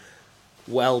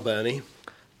Well, Bernie,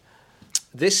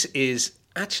 this is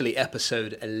actually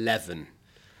episode 11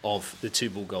 of the Two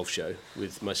Ball Golf Show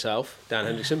with myself, Dan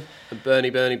Hendrickson, and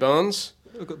Bernie Barnes.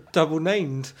 I've got double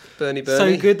named. Bernie.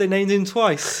 So good they named him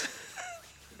twice.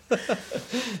 This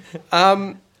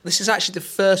is actually the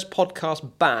first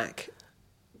podcast back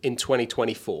in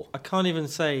 2024. I can't even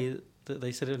say that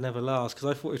they said it would never last because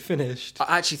I thought we'd finished.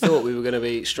 I actually thought we were going to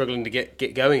be struggling to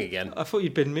get going again. I thought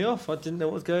you'd bin me off. I didn't know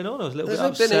what was going on. I was a little bit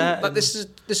upset. But this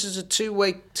is a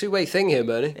two-way thing here,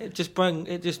 Bernie. It just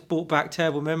brought back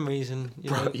terrible memories and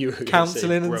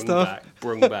counselling and stuff.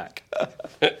 Brung back.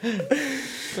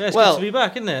 Yeah, it's good to be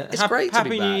back, isn't it? It's great to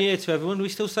be back. Happy New Year to everyone. Do we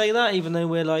still say that, even though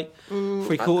we're like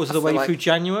three-quarters of the way through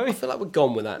January? I feel like we're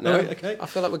gone with that now. Right, okay. I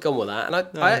feel like we're gone with that. And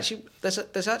I actually,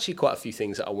 there's actually quite a few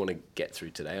things that I want to get through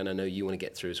today, and I know you want to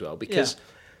get through as well, because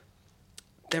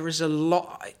there is a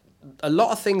lot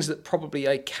of things that probably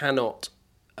I cannot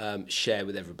share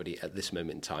with everybody at this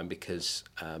moment in time, because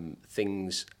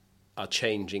things are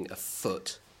changing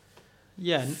afoot.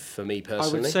 Yeah, for me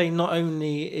personally, I would say not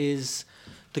only is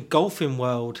the golfing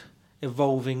world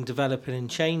evolving, developing and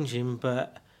changing,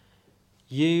 but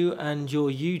you and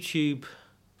your YouTube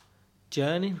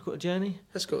journey, we've got a journey?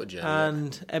 Let's go a journey.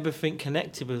 And everything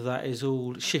connected with that is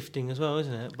all shifting as well,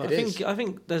 isn't it? But I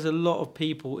think there's a lot of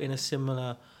people in a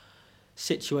similar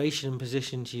situation and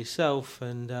position to yourself,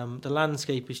 and the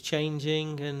landscape is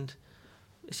changing, and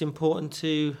it's important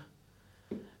to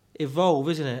evolve,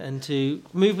 isn't it? And to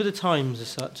move with the times as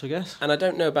such, I guess. And I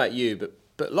don't know about you, but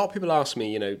a lot of people ask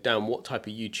me, Dan, what type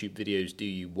of YouTube videos do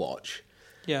you watch?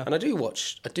 Yeah. And I do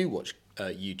watch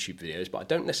YouTube videos, but I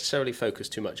don't necessarily focus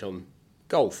too much on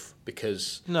golf,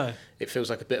 because it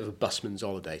feels like a bit of a busman's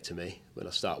holiday to me when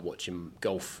I start watching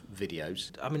golf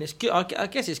videos. I mean, it's good. I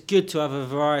guess it's good to have a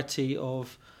variety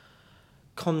of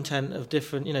content of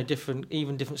different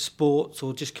sports,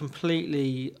 or just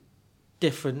completely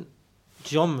different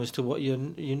genres to what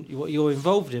you're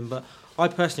involved in. But I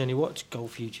personally only watch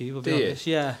golf YouTube. I'll be honest.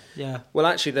 Yeah. Well,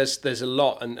 actually, there's a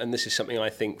lot, and this is something I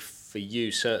think for you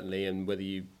certainly, and whether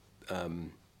you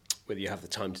have the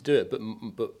time to do it, but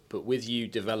with you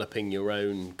developing your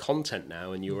own content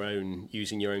now, and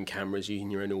using your own cameras, using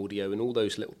your own audio, and all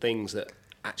those little things that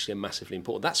actually are massively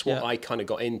important. That's what I kind of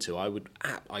got into. I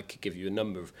could give you a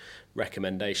number of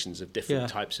recommendations of different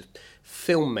types of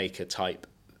filmmaker type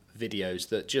videos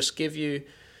that just give you,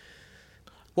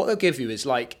 what they'll give you is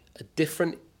like a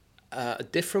different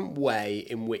way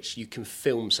in which you can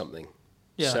film something.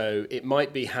 Yeah. So it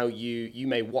might be how you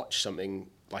may watch something.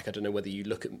 Like, I don't know whether you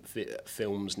look at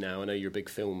films now. I know you're a big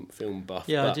film buff.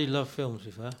 Yeah, I do love films, to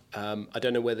be fair. I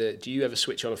don't know do you ever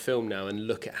switch on a film now and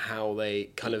look at how they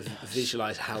kind of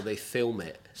visualise how they film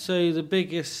it? So the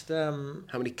biggest... how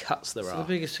many cuts there are? The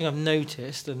biggest thing I've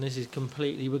noticed, and this is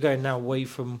completely... We're going now away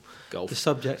from golf. The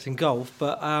subject in golf,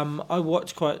 but I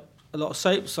watch quite a lot of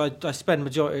soaps. I spend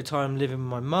majority of the time living with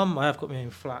my mum. I have got my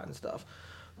own flat and stuff.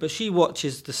 But she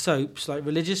watches the soaps like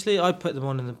religiously. I put them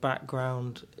on in the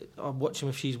background. I watch them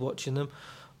if she's watching them.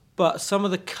 But some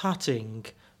of the cutting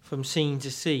from scene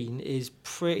to scene is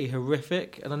pretty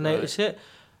horrific, and I notice it.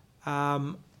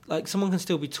 Like, someone can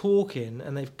still be talking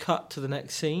and they've cut to the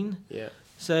next scene. Yeah.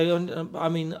 So, I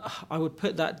mean, I would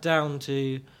put that down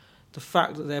to the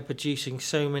fact that they're producing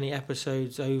so many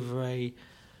episodes over a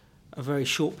very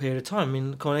short period of time. I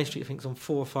mean, Coronation Street, I think, is on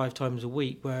 4 or 5 times a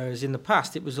week, whereas in the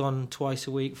past it was on twice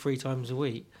a week, 3 times a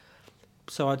week.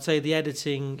 So I'd say the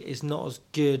editing is not as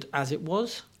good as it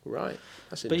was. Right,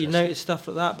 that's interesting. But you notice stuff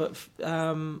like that, but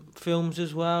films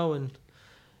as well, and,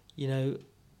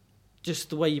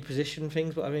 just the way you position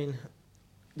things. But I mean,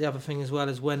 the other thing as well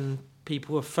is when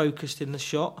people are focused in the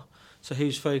shot. So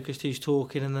who's focused, who's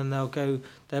talking, and then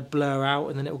they'll blur out,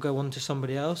 and then it'll go on to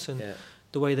somebody else. And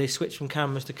the way they switch from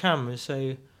cameras to cameras.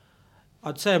 So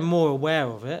I'd say I'm more aware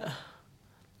of it.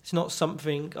 It's not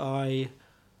something I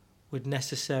would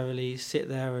necessarily sit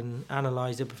there and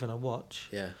analyse everything I watch.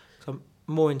 Yeah. So I'm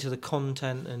more into the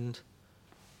content, and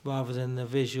rather than the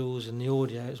visuals and the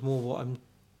audio, it's more what I'm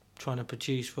trying to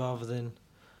produce rather than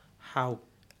how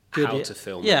good to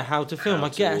film. Yeah, how to film, I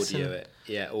guess. Audio it.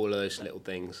 Yeah, all of those little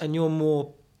things. And you're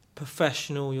more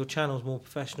professional, your channel's more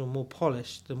professional, more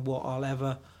polished than what I'll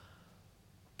ever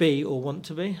be or want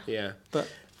to be. Yeah.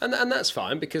 And that's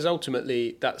fine, because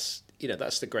ultimately that's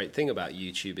the great thing about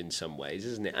YouTube in some ways,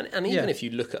 isn't it? And even if you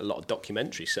look at a lot of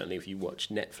documentaries, certainly if you watch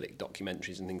Netflix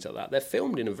documentaries and things like that, they're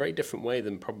filmed in a very different way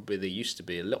than probably they used to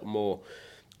be. A lot more,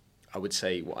 I would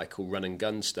say, what I call run and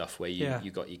gun stuff, where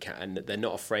you got your and they're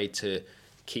not afraid to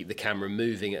keep the camera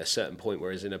moving at a certain point,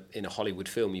 whereas in a Hollywood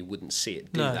film you wouldn't see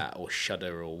it do that, or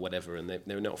Shudder or whatever, and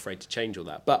they're not afraid to change all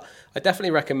that. But I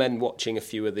definitely recommend watching a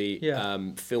few of the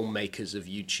filmmakers of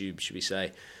YouTube, should we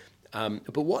say.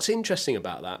 But what's interesting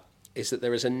about that is that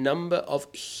there is a number of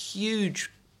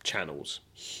huge channels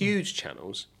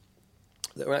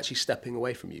that are actually stepping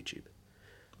away from YouTube.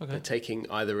 Okay. They're taking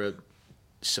either a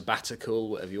sabbatical,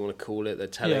 whatever you want to call it. They're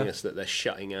telling us that they're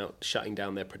shutting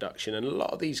down their production. And a lot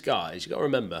of these guys, you've got to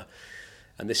remember,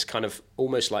 and this kind of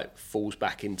almost like falls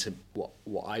back into what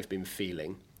I've been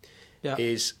feeling,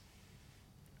 is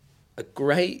a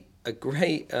great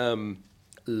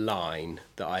line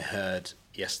that I heard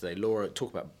yesterday. Laura,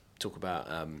 talk about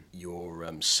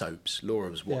your soaps.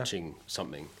 Laura was watching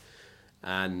something,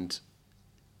 and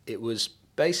it was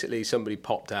basically somebody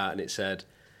popped out and it said,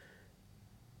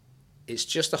 it's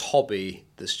just a hobby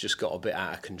that's just got a bit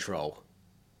out of control.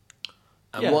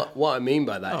 And what I mean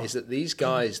by that is that these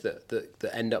guys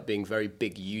that end up being very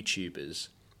big YouTubers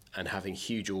and having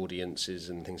huge audiences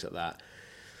and things like that,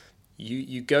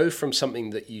 you go from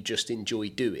something that you just enjoy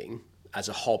doing as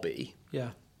a hobby. Yeah.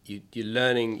 You're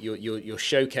learning, you're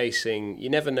showcasing. You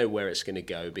never know where it's going to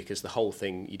go, because the whole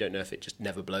thing, you don't know if it just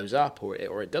never blows up or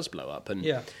it does blow up. And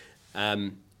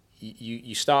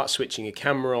you start switching a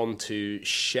camera on to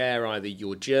share either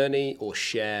your journey or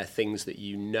share things that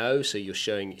you know. So you're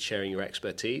sharing your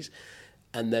expertise,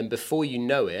 and then before you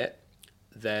know it,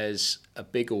 there's a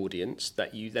big audience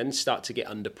that you then start to get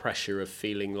under pressure of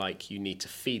feeling like you need to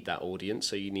feed that audience.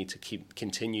 So you need to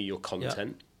continue your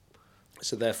content.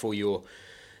 So therefore you're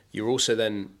also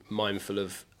then mindful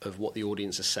of what the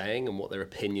audience are saying and what their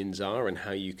opinions are and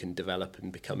how you can develop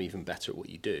and become even better at what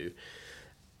you do.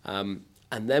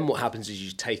 And then what happens is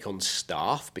you take on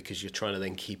staff, because you're trying to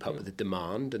then keep up with the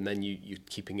demand, and then you're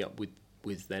keeping up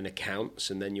with then accounts,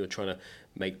 and then you're trying to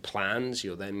make plans,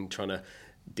 you're then trying to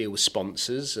deal with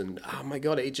sponsors, and oh my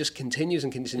God, it just continues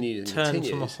and continues and continues. Turns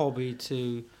from a hobby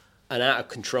to an out of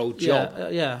control job.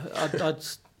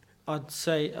 I'd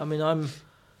say, I mean, I'm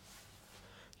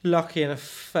lucky in the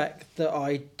fact that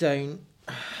I don't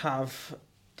have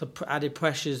the added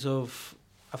pressures of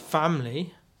a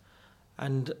family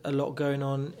and a lot going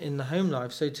on in the home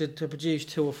life. So to produce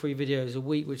 2 or 3 videos a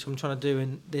week, which I'm trying to do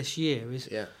in this year, is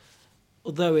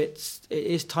although it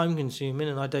is time consuming,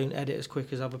 and I don't edit as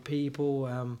quick as other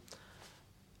people,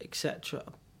 etc.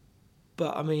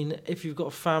 But I mean, if you've got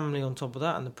a family on top of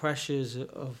that and the pressures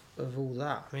of all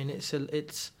that, I mean,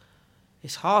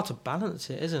 it's hard to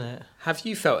balance it, isn't it? Have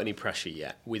you felt any pressure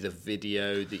yet with a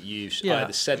video that you've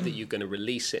either said that you're going to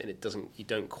release it and you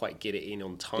don't quite get it in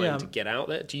on time to get out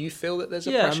there? Do you feel that there's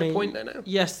a pressure point there now?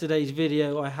 Yesterday's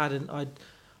video, I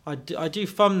do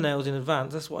thumbnails in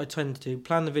advance. That's what I tend to do.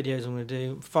 Plan the videos I'm going to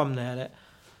do, thumbnail it.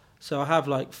 So I have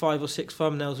like 5 or 6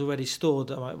 thumbnails already stored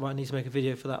that I might need to make a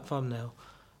video for that thumbnail.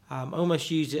 I almost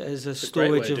use it as a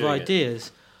storage of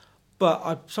ideas. But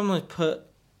I sometimes put,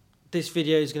 this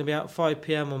video is going to be out 5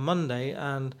 p.m. on Monday,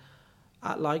 and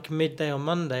at like midday on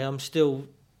Monday, I'm still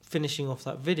finishing off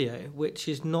that video, which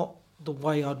is not the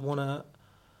way I'd want to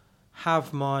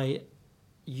have my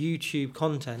YouTube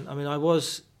content. I mean,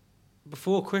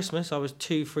 before Christmas, I was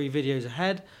 2-3 videos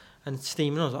ahead and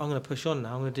steaming on. I was like, I'm going to push on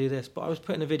now, I'm going to do this. But I was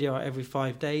putting a video out every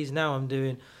 5 days. Now I'm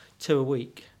doing 2 a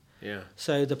week. Yeah.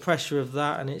 So the pressure of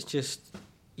that, and it's just,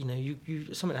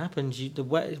 you something happens, it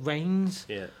rains.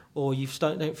 Yeah. Or you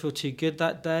don't feel too good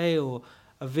that day, or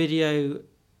a video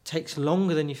takes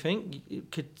longer than you think.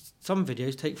 Some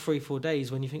videos take 3-4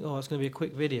 days when you think, it's going to be a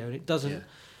quick video, and it doesn't. Yeah.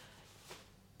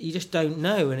 You just don't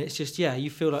know, and it's just, you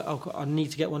feel like, I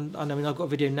need to get one. I mean, I've got a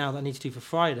video now that I need to do for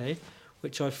Friday,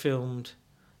 which I filmed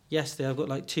yesterday. I've got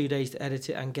like 2 days to edit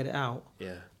it and get it out.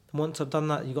 Yeah. And once I've done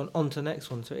that, you've gone on to the next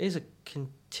one. So it is a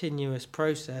continuous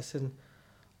process, and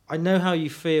I know how you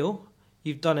feel.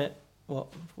 You've done it.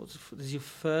 This is your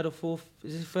 3rd or 4th?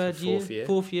 Is this 3rd year?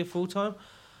 4th year full time,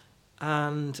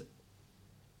 and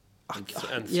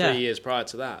 3 years prior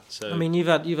to that. So I mean, you've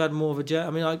had more of a journey.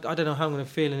 I mean, I don't know how I'm going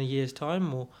to feel in a year's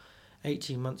time or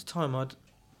 18 months' time.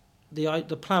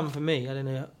 The plan for me, I don't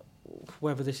know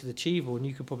whether this is achievable, and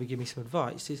you could probably give me some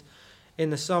advice. Is in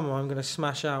the summer I'm going to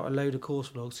smash out a load of course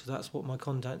vlogs, because that's what my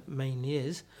content mainly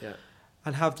is,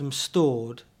 and have them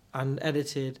stored and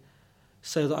edited,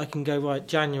 so that I can go, right,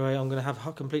 January, I'm going to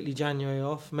have completely January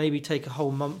off, maybe take a whole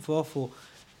month off, or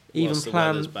even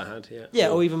plan... the weather's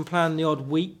bad, or even plan the odd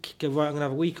week, go, right, I'm going to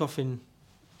have a week off in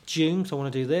June, so I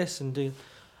want to do this, and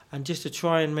just to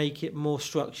try and make it more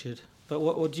structured. But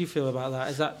what do you feel about that?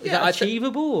 Is that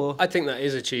achievable? Or? I think that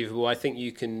is achievable. I think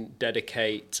you can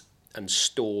dedicate and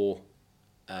store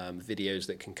videos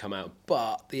that can come out,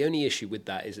 but the only issue with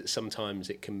that is that sometimes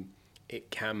it can it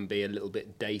can be a little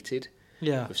bit dated.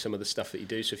 Yeah. With some of the stuff that you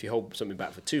do. So if you hold something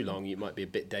back for too long, you might be a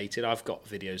bit dated. I've got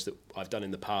videos that I've done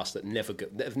in the past that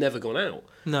have never gone out.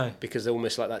 No. Because they're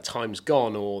almost like that time's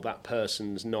gone, or that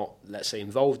person's not, let's say,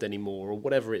 involved anymore, or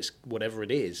whatever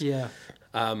it is. Yeah.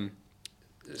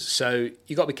 So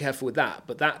you've got to be careful with that.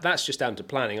 But that's just down to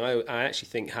planning. I actually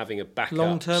think having a backup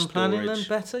long-term storage, planning then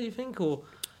better, you think? Or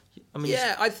I mean,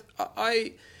 yeah,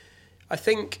 I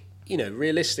think, you know,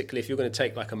 realistically, if you're going to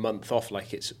take like a month off,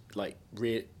 like it's like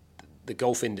the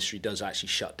golf industry does actually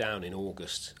shut down in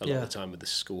August a lot of the time with the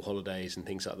school holidays and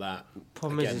things like that.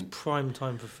 Problem is, it's prime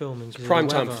time for filming. It's prime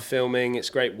time for filming.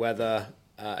 It's great weather,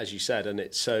 as you said, and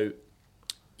it's so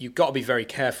you've got to be very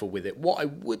careful with it. What I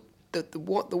would, the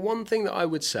one thing that I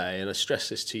would say, and I stress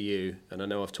this to you, and I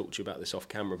know I've talked to you about this off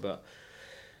camera, but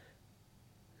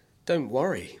don't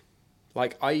worry.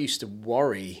 Like I used to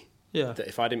worry. Yeah. That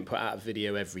if I didn't put out a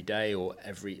video every day or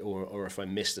if I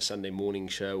missed a Sunday morning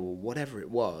show or whatever it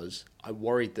was, I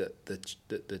worried that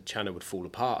the channel would fall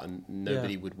apart and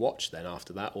nobody would watch then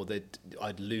after that, or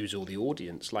I'd lose all the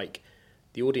audience. Like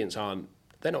the audience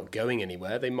they're not going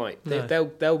anywhere. They might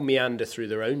they'll meander through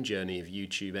their own journey of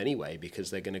YouTube anyway, because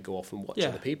they're going to go off and watch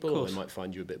other people, or they might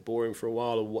find you a bit boring for a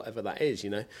while, or whatever that is, you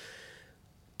know.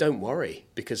 Don't worry,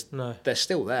 because they're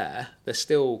still there. They're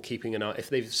still keeping an eye. If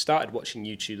they've started watching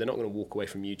YouTube, they're not going to walk away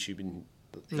from YouTube in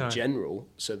general.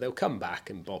 So they'll come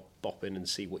back and bop in and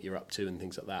see what you're up to and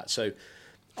things like that. So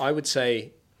I would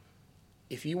say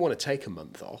if you want to take a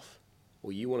month off,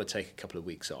 or you want to take a couple of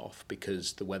weeks off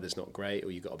because the weather's not great,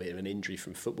 or you've got a bit of an injury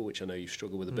from football, which I know you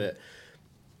struggle with a bit,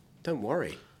 don't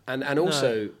worry. And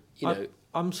also, you know...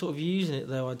 I'm sort of using it,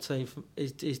 though, I'd say,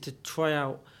 is to try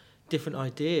out different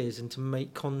ideas and to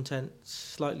make content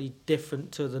slightly different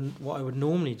to what I would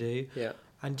normally do. Yeah.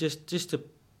 And just to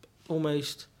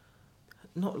almost,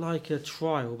 not like a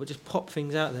trial, but just pop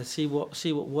things out there, see what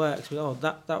works. Oh,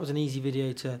 that was an easy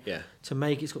video to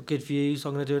make. It's got good views.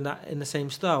 I'm going to do that in the same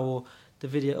style. Or that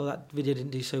video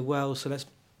didn't do so well, so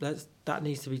that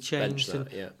needs to be changed.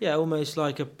 Almost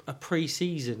like a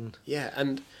pre-season. Yeah,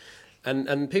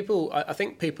 and people, I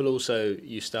think people also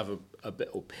used to have a bit,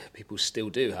 or people still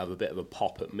do have a bit of a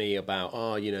pop at me about,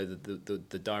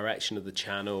 the direction of the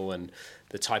channel and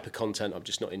the type of content. I'm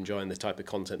just not enjoying the type of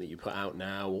content that you put out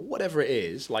now, or whatever it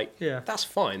is. Like, that's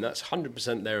fine. That's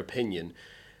 100% their opinion.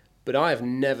 But I have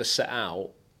never set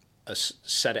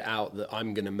it out that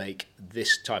I'm going to make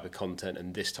this type of content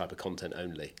and this type of content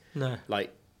only. No.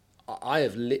 Like, I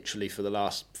have literally for the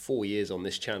last 4 years on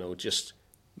this channel just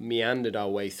meandered our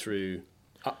way through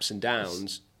ups and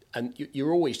downs, and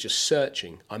you're always just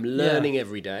searching. I'm learning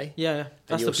every day. Yeah,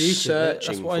 that's the beauty of it.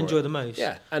 That's what I enjoy the most.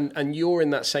 Yeah, and you're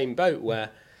in that same boat where,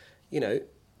 you know,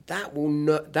 that will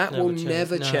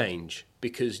never change,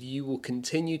 because you will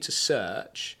continue to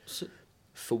search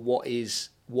for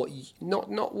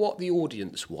not what the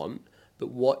audience want, but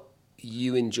what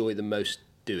you enjoy the most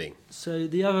doing. So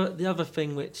the other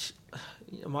thing which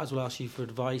I might as well ask you for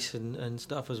advice and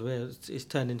stuff as well. It's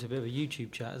turned into a bit of a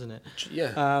YouTube chat, isn't it?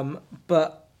 Yeah.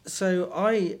 But so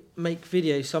I make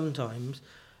videos sometimes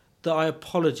that I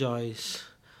apologise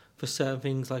for certain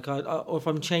things, like or if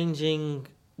I'm changing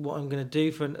what I'm going to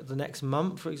do for the next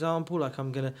month, for example, like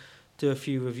I'm going to do a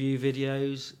few review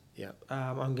videos. Yeah.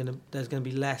 There's going to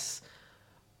be less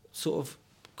sort of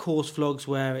course vlogs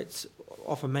where it's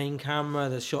off a main camera.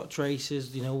 There's shot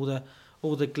traces, you know,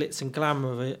 all the glitz and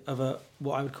glamour of a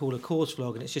what I would call a course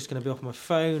vlog, and it's just going to be off my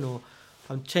phone, or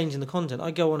I'm changing the content. I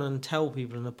go on and tell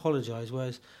people and apologise,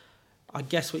 whereas I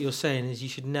guess what you're saying is you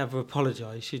should never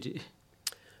apologise, should you?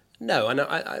 No, and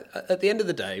I at the end of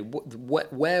the day,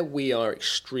 where we are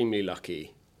extremely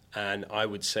lucky, and I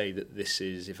would say that this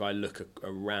is, if I look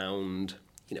around,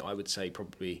 you know, I would say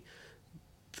probably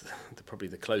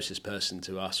the closest person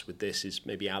to us with this is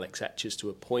maybe Alex Etchers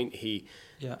to a point.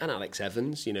 And Alex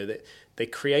Evans, you know, they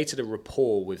created a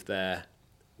rapport with their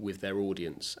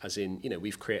audience, as in, you know,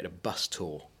 we've created a bus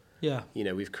tour. Yeah. You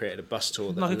know, we've created a bus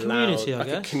tour like a community, I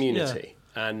guess. A community.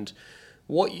 Yeah. And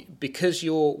because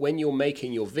when you're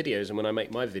making your videos, and when I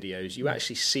make my videos, you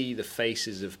actually see the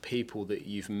faces of people that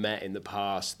you've met in the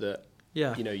past that,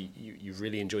 you know, you've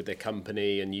really enjoyed their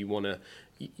company, and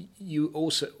you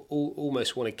also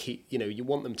almost want to keep, you know, you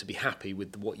want them to be happy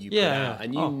with what you put out,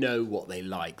 and you know what they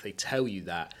like. They tell you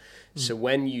that. So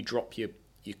when you drop your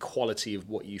quality of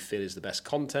what you feel is the best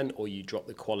content, or you drop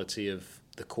the quality of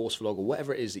the course vlog, or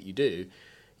whatever it is that you do,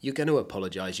 you're going to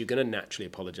apologise. You're going to naturally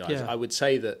apologise. Yeah. I would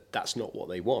say that that's not what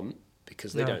they want,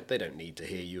 because they don't need to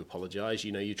hear you apologise.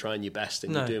 You know, you're trying your best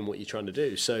and you're doing what you're trying to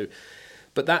do. So,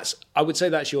 but I would say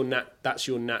that's your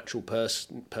natural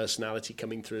personality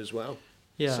coming through as well.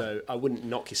 Yeah. So I wouldn't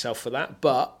knock yourself for that,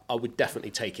 but I would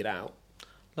definitely take it out.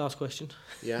 Last question.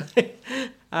 Yeah.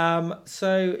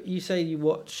 So you say you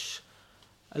watch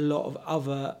a lot of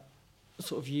other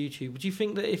sort of YouTube. Do you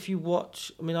think that if you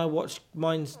watch, I mean, I watch,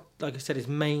 mine's, like I said, is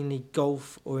mainly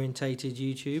golf orientated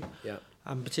YouTube. Yeah.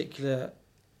 And particular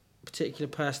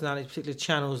personalities, particular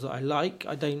channels that I like.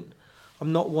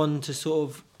 I'm not one to sort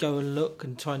of go and look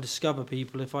and try and discover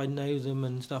people. If I know them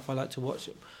and stuff, I like to watch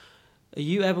them. Are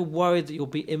you ever worried that you'll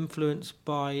be influenced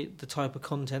by the type of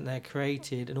content they're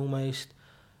created and almost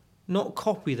not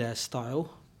copy their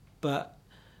style, but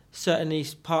certainly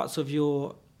parts of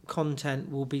your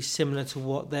content will be similar to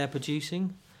what they're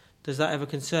producing? Does that ever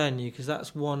concern you? Because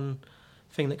that's one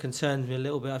thing that concerns me a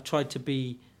little bit. I've tried to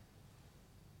be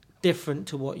different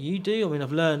to what you do. I mean,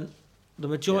 I've learned, the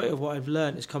majority of what I've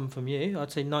learned has come from you.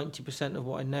 I'd say 90% of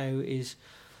what I know is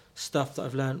stuff that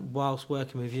I've learned whilst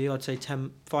working with you. I'd say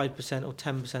 5% or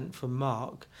 10% from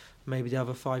Mark. Maybe the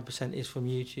other 5% is from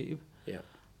YouTube. Yeah.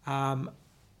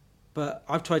 But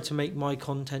I've tried to make my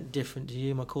content different to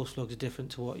you. My course vlogs are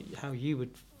different to how you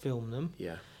would film them.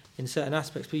 Yeah. In certain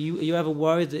aspects. But are you ever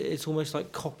worried that it's almost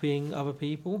like copying other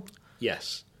people?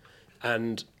 Yes.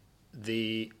 And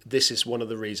this is one of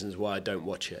the reasons why I don't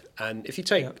watch it. And if you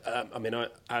take, I mean, I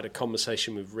had a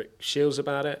conversation with Rick Shields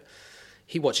about it.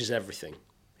 He watches everything.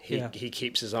 He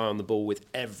keeps his eye on the ball with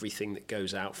everything that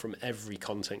goes out from every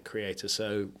content creator.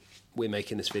 So we're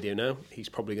making this video now. He's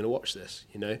probably going to watch this,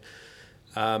 you know.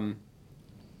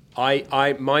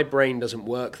 My brain doesn't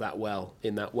work that well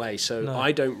in that way. So no.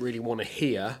 I don't really want to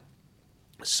hear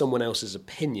someone else's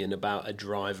opinion about a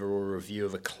driver or a review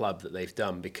of a club that they've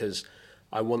done, because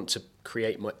I want to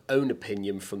create my own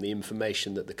opinion from the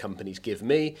information that the companies give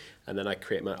me, and then I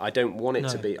create my. I don't want it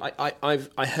to be.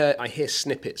 I hear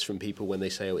snippets from people when they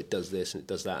say, "Oh, it does this and it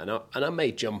does that," and I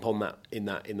may jump on that in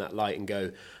that light and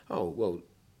go, "Oh, well,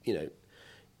 you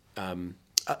know."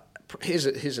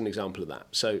 Here's an example of that.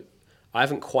 So I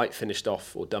haven't quite finished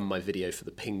off or done my video for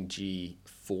the Ping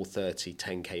G430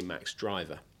 10K Max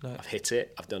driver. No. I've hit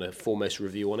it. I've done a foremost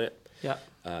review on it. Yeah.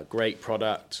 Great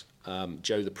product.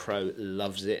 Joe the Pro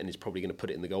loves it and is probably going to put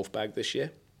it in the golf bag this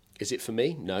year. Is it for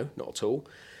me? No, not at all.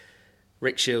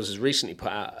 Rick Shields has recently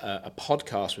put out a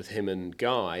podcast with him and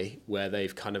Guy where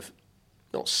they've kind of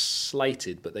not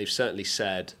slated, but they've certainly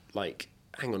said, like,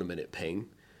 hang on a minute, Ping.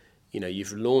 You know,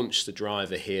 you've launched the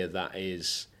driver here that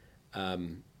is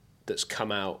that's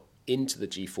come out into the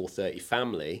G430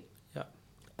 family,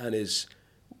 and is,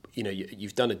 you know,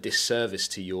 you've done a disservice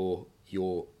to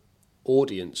your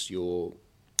audience, your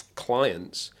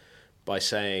clients, by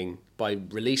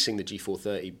releasing the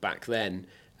G430 back then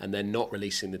and then not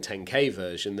releasing the 10K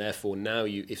version. Therefore, now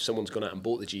if someone's gone out and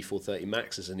bought the G430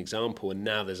 Max as an example, and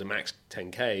now there's a Max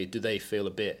 10K, do they feel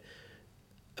a bit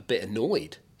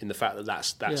annoyed in the fact that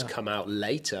that's come out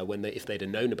later? If they'd have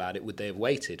known about it, would they have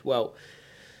waited? Well,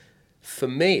 for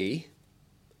me,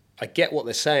 I get what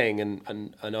they're saying,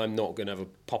 and I'm not going to have a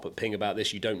pop at Ping about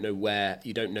this. You don't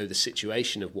know the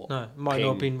situation of what. No, it might not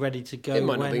have been ready to go. It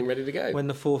might not have been ready to go when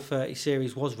the 430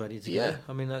 series was ready to go.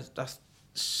 I mean, that's.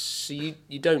 So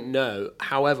you don't know.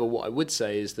 However, what I would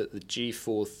say is that the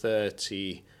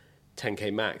G430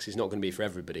 10K Max is not going to be for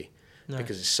everybody. No.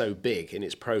 Because it's so big in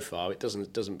its profile, it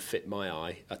doesn't fit my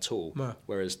eye at all. No.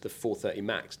 Whereas the 430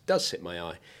 Max does fit my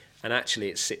eye. And actually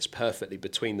it sits perfectly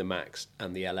between the Max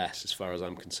and the LS as far as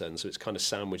I'm concerned. So it's kind of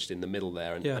sandwiched in the middle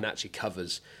there and actually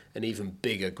covers an even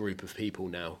bigger group of people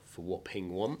now for what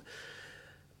Ping want.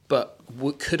 But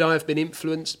could I have been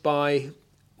influenced by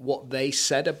what they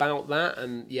said about that?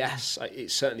 And yes, it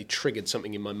certainly triggered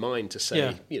something in my mind to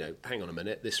say, you know, hang on a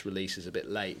minute, this release is a bit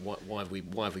late. Why have we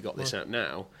got this out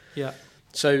now? Yeah.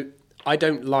 So I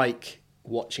don't like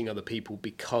watching other people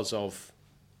because of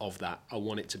that. I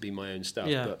want it to be my own stuff.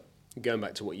 Yeah. But going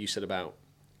back to what you said about,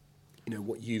 you know,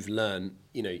 what you've learned,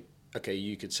 you know, okay,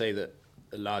 you could say that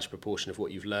a large proportion of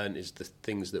what you've learned is the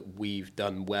things that we've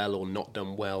done well or not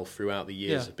done well throughout the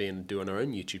years of doing our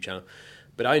own YouTube channel.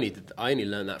 But I only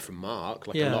learned that from Mark.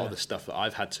 Like a lot of the stuff that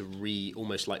I've had to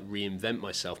almost like reinvent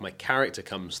myself. My character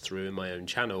comes through in my own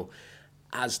channel,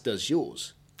 as does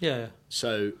yours. Yeah.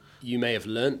 So you may have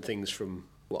learned things from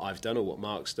what I've done or what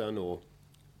Mark's done or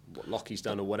what Lockie's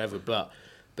done or whatever, but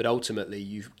ultimately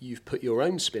you've put your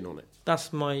own spin on it.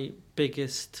 That's my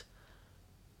biggest,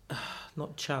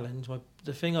 not challenge.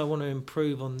 The thing I want to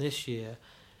improve on this year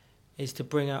is to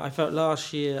bring out. I felt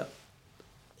last year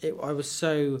I was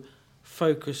so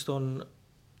focused on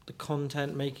the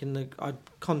content, I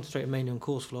concentrated mainly on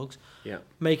course vlogs. Yeah.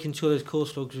 Making sure those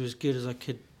course vlogs were as good as I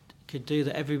could do.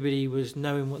 That everybody was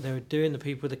knowing what they were doing. The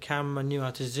people with the camera knew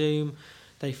how to zoom.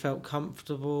 They felt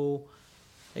comfortable.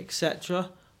 etc.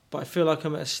 But I feel like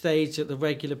I'm at a stage that the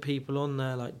regular people on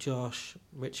there, like Josh,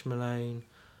 Rich Malone,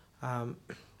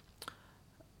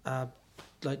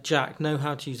 like Jack, know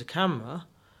how to use a camera,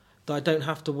 that I don't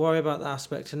have to worry about that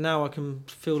aspect. And now I can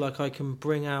feel like I can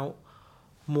bring out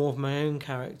more of my own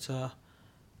character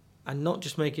and not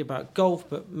just make it about golf,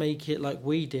 but make it like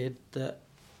we did.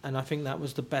 And I think that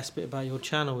was the best bit about your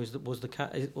channel is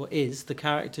the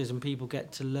characters, and people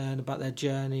get to learn about their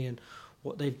journey and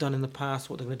what they've done in the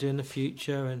past, what they're going to do in the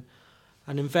future,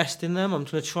 and invest in them. I'm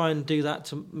going to try and do that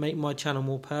to make my channel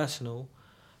more personal,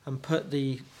 and put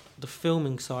the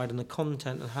filming side and the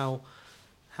content and how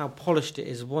polished it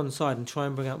is one side, and try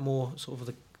and bring out more sort of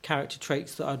the character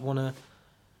traits that I'd want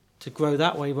to grow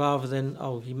that way, rather than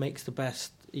he makes the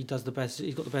best, he does the best,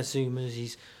 he's got the best zoomers,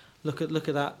 he's look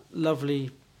at that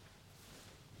lovely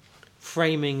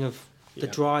framing of the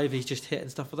drive he's just hit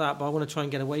and stuff like that. But I want to try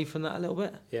and get away from that a little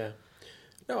bit. Yeah.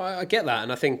 No, I get that,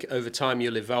 and I think over time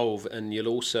you'll evolve, and you'll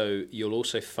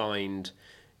also find,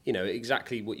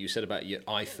 exactly what you said about your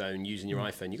iPhone, using your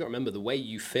iPhone. You've got to remember, the way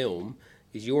you film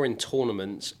is you're in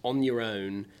tournaments on your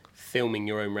own, filming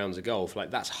your own rounds of golf. Like,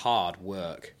 that's hard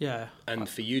work. Yeah. And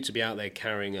for you to be out there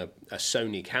carrying a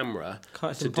Sony camera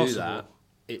it's to impossible. do that,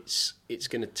 it's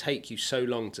going to take you so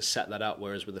long to set that up,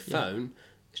 whereas with a phone,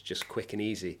 it's just quick and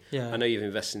easy. Yeah. I know you've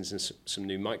invested in some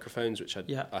new microphones, which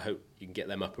I hope you can get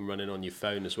them up and running on your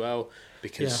phone as well,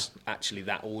 because actually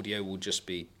that audio will just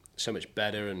be so much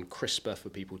better and crisper for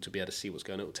people to be able to see what's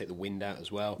going on. It will take the wind out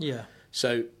as well. Yeah.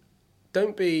 So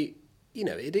don't be,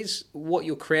 it is what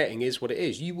you're creating is what it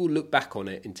is. You will look back on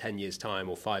it in 10 years' time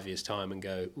or 5 years' time and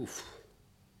go, oof,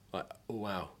 like, oh,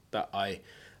 wow, that I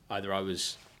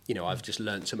was... I've just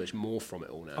learned so much more from it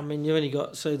all now. I mean, you only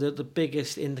got... So the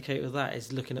biggest indicator of that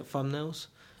is looking at thumbnails.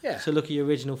 Yeah. So look at your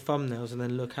original thumbnails and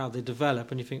then look how they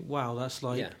develop, and you think, wow, that's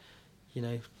like,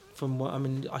 from what... I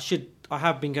mean, I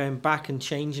have been going back and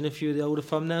changing a few of the older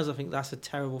thumbnails. I think that's a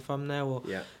terrible thumbnail,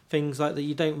 or things like that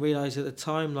you don't realise at the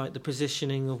time, like the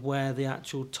positioning of where the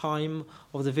actual time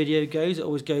of the video goes. It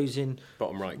always goes in...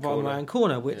 Bottom right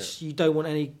corner, which you don't want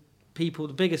any people...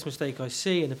 The biggest mistake I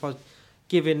see, and if I...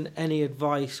 giving any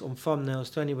advice on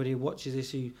thumbnails to anybody who watches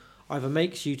this who either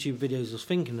makes YouTube videos or is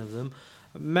thinking of them,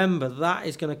 remember that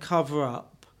is going to cover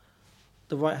up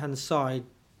the right-hand side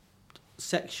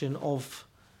section of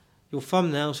your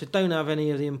thumbnail, so don't have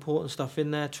any of the important stuff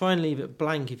in there. Try and leave it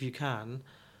blank if you can,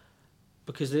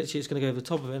 because literally it's going to go over the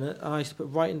top of it. And I used to put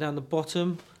writing down the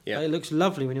bottom. Yeah. Like, it looks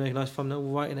lovely when you make a nice thumbnail,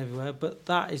 writing everywhere, but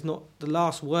that is not the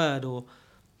last word, or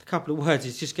a couple of words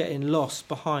is just getting lost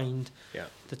behind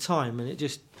the time, and it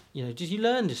just you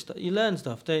learn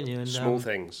stuff, don't you? And small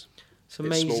things. It's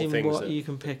amazing what you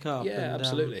can pick up. Yeah, and,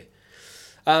 absolutely.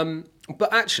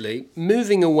 But actually,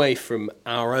 moving away from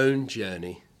our own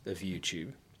journey of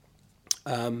YouTube,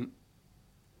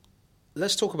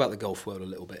 let's talk about the golf world a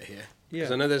little bit here. Yeah.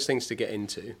 Because I know there's things to get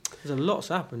into. There's a lot's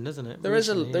happened, isn't it? There is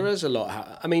a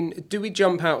lot. I mean, do we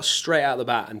jump out straight out the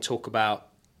bat and talk about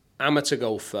amateur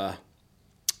golfer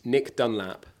Nick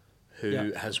Dunlap,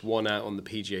 who has won out on the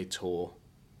PGA Tour?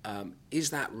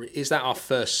 Is that our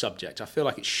first subject? I feel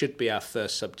like it should be our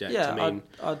first subject. Yeah, I mean,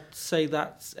 I'd say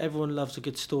that everyone loves a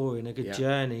good story and a good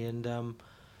journey, and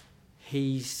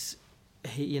he's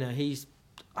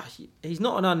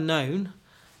not an unknown.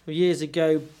 Years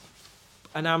ago,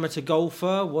 an amateur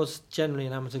golfer was generally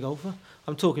an amateur golfer.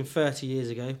 I'm talking 30 years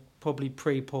ago, probably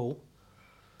pre-Paul.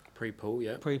 Pre-Paul,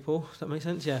 yeah. Pre-Paul, does that make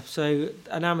sense? Yeah. So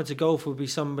an amateur golfer would be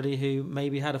somebody who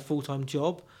maybe had a full-time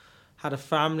job, had a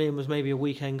family, and was maybe a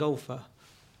weekend golfer.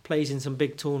 Plays in some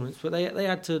big tournaments, but they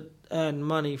had to earn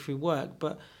money through work.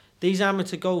 But these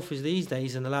amateur golfers these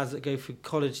days, and the lads that go through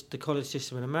the college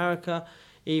system in America,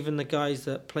 even the guys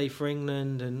that play for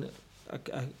England and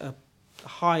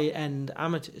high-end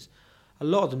amateurs, a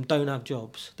lot of them don't have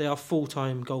jobs. They are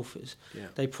full-time golfers. Yeah.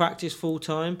 They practice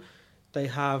full-time. They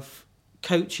have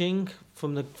coaching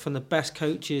from the best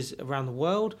coaches around the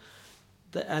world,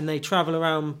 and they travel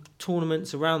around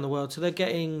tournaments around the world. So they're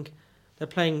playing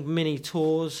mini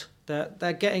tours.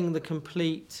 They're getting the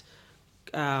complete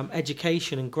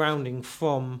education and grounding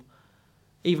from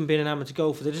even being an amateur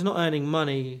golfer. They're just not earning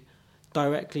money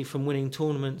directly from winning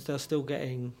tournaments. They're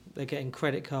getting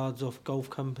credit cards off golf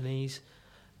companies.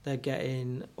 They're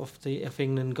getting off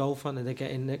England Golf, aren't they? They're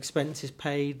getting expenses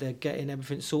paid. They're getting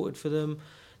everything sorted for them.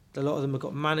 A lot of them have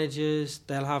got managers.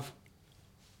 They'll have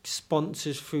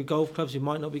sponsors through golf clubs who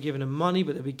might not be giving them money,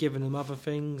 but they'll be giving them other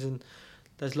things. And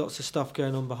there's lots of stuff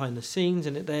going on behind the scenes,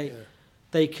 and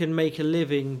they can make a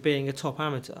living being a top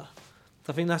amateur.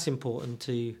 I think that's important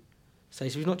to say.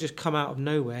 So he's not just come out of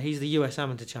nowhere. He's the US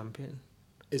amateur champion.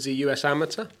 Is he US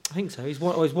amateur? I think so. He's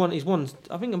won.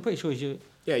 I think I'm pretty sure he's.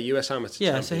 US amateur.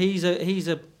 Yeah, champion. so he's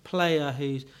a player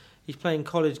he's playing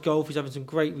college golf. He's having some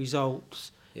great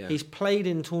results. Yeah. He's played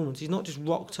in tournaments. He's not just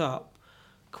rocked up,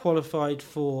 qualified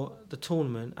for the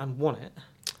tournament and won it.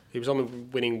 He was on the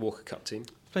winning Walker Cup team.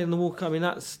 Playing in the Walker Cup. I mean,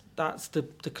 that's the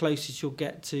closest you'll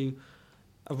get to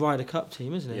a Ryder Cup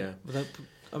team, isn't it? Yeah.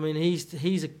 I mean,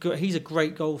 he's a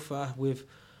great golfer with.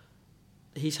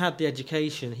 He's had the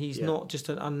education. He's not just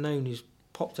an unknown who's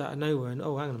popped out of nowhere and hang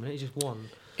on a minute, he just won.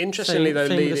 Interestingly,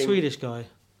 same with the Swedish guy.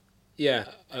 Yeah,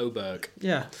 Oberg.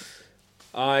 Yeah.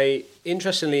 I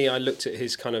looked at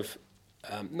his kind of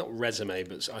not resume,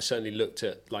 but I certainly looked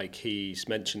at, like, he's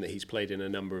mentioned that he's played in a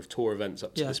number of tour events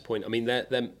up to this point. I mean, I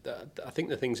think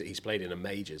the things that he's played in are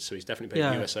majors, so he's definitely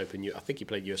played US Open. I think he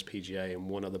played USPGA and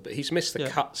one other, but he's missed the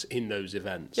cuts in those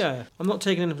events. Yeah, I'm not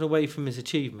taking anything away from his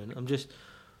achievement. I'm just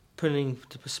putting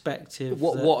into perspective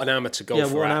what an amateur golfer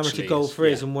is. Yeah, what an amateur golfer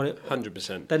is, and what it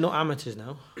 100%. They're not amateurs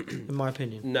now, in my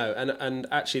opinion. No, and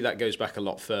actually that goes back a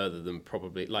lot further than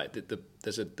probably, like,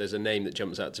 there's a name that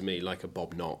jumps out to me, like a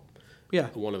Bob Knott. Yeah,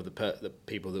 one of the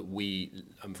people that we,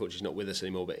 unfortunately, is not with us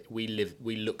anymore, but we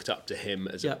looked up to him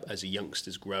as a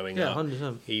youngsters growing up.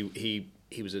 100%.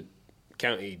 He was a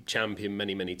county champion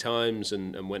many times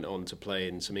and went on to play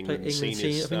in some England senior stuff.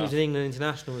 I think he was in England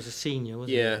International as a senior, wasn't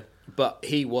he? Yeah, but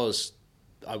he was,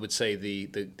 I would say,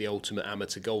 the ultimate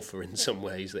amateur golfer in some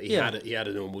ways. That he had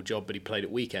a normal job, but he played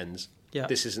at weekends. Yeah.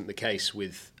 This isn't the case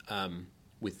with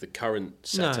the current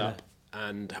setup,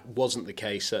 and wasn't the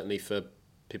case certainly for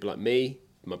people like me,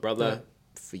 my brother.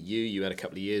 For you had a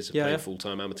couple of years of playing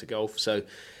full-time amateur golf, so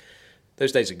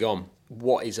those days are gone.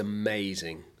 What is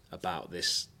amazing about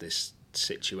this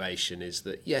situation is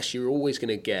that, yes, you're always going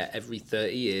to get, every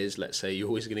 30 years, let's say, you're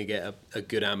always going to get a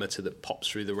good amateur that pops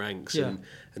through the ranks and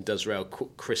does well.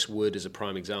 Chris Wood is a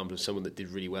prime example of someone that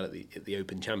did really well at the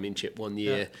Open Championship one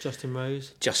year.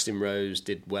 Justin Rose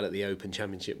did well at the Open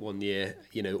Championship one year.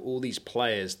 You know, all these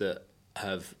players that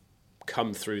have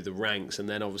come through the ranks, and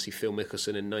then obviously Phil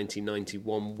Mickelson in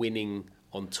 1991 winning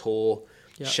on tour.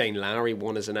 Shane Lowry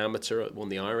won as an amateur, won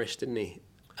the Irish, didn't he?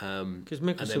 Because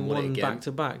Mickelson won back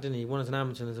to back, didn't he? Won as an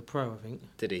amateur and as a pro, I think.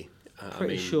 Did he?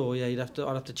 Pretty sure. Yeah, I'd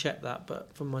have to check that,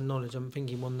 but from my knowledge, I'm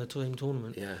thinking he won the team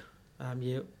tournament.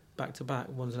 Yeah. Back to back.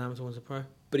 One's an amateur, one's a pro.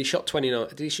 But he shot 29.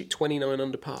 Did he shoot 29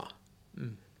 under par?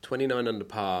 29 under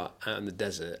par out in the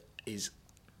desert is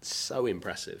so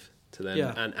impressive to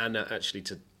them, and actually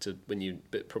to when you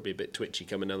probably a bit twitchy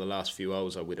coming down the last few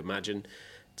holes, I would imagine.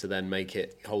 To then make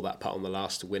it, hold that putt on the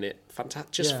last to win it.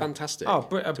 Fantastic. Oh,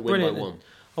 to brilliant. Win by one.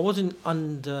 I wasn't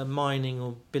undermining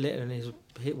or belittling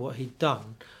what he'd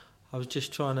done. I was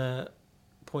just trying to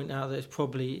point out that it's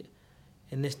probably,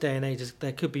 in this day and age,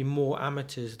 there could be more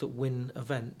amateurs that win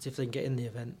events if they can get in the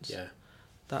events. Yeah.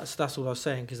 That's all I was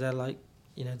saying, because they're like,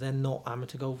 they're not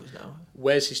amateur golfers now.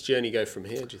 Where's his journey go from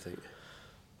here, do you think?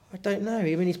 I don't know.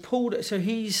 I mean,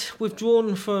 he's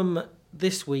withdrawn from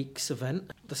this week's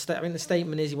event. The statement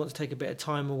is he wants to take a bit of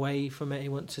time away from it. He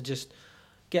wants to just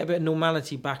get a bit of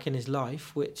normality back in his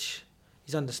life, which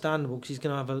is understandable, because he's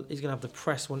going to have the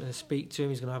press wanting to speak to him.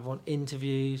 He's going to have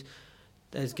interviews.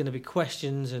 There's going to be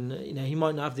questions, and he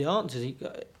might not have the answers.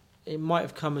 It might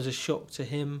have come as a shock to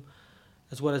him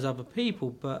as well as other people,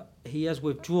 but he has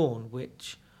withdrawn,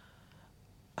 which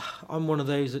I'm one of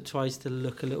those that tries to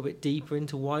look a little bit deeper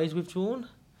into why he's withdrawn.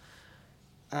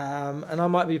 And I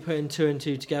might be putting 2 and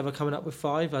 2 together, coming up with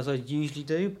 5, as I usually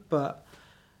do, but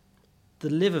the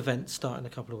Live event's starting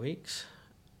in a couple of weeks.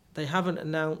 They haven't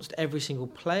announced every single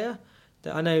player.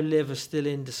 I know Live are still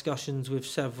in discussions with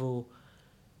several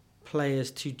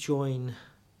players to join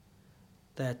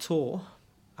their tour.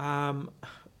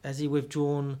 Has he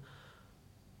withdrawn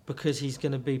because he's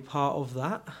going to be part of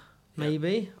that?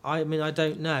 Maybe. I mean, I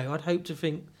don't know. I'd hope to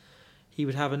think he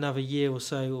would have another year or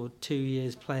so, or 2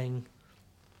 years playing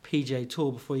PGA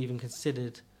Tour before he even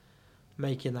considered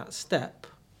making that step.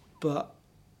 But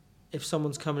if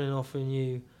someone's coming and offering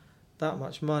you that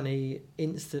much money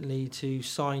instantly to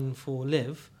sign for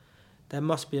Live, there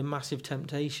must be a massive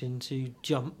temptation to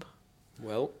jump.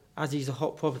 Well, as he's a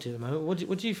hot property at the moment.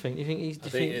 What do you think? I think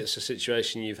it's a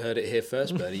situation, you've heard it here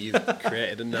first, Bernie. You've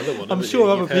created another one. I'm sure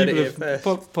other people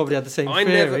have probably had the same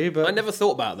theory. But I never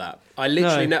thought about that.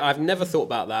 I've never thought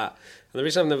about that. And the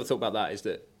reason I've never thought about that is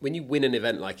that when you win an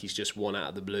event like he's just won out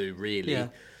of the blue, really,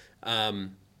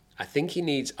 I think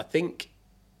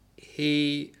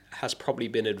he has probably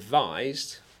been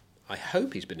advised, I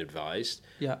hope he's been advised,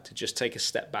 to just take a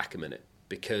step back a minute.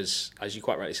 Because, as you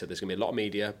quite rightly said, there's going to be a lot of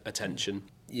media attention,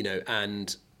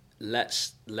 and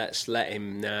let's let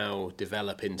him now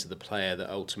develop into the player that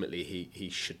ultimately he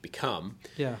should become.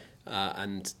 Yeah.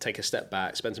 And take a step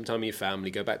back, spend some time with your family,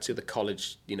 go back to the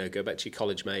college, go back to your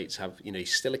college mates.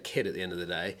 He's still a kid at the end of the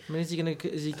day. I mean, is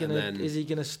he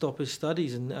gonna stop his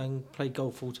studies and play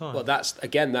golf full time? Well, that's a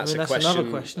question. Another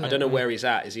question. I don't know where he's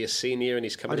at. Is he a senior and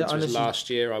he's coming into his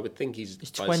last year? I would think he's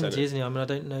 20, isn't he? I mean, I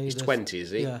don't know. He's 20, is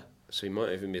he? Yeah. So he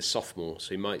might even be a sophomore. So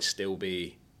he might still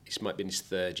be. He might be in his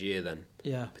third year then.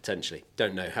 Yeah. Potentially.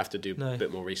 Don't know. Have to do a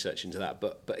bit more research into that.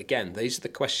 But again, these are the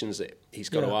questions that he's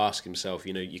got to ask himself.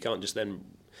 You can't just then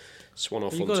swan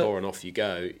off on tour and off you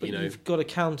go. But you've got to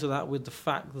counter that with the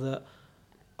fact that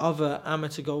other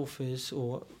amateur golfers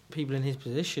or people in his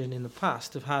position in the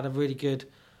past have had a really good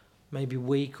maybe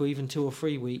week or even 2 or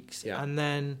 3 weeks, and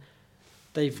then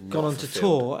they've gone on to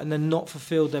tour and then not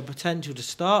fulfilled their potential to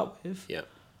start with. Yeah.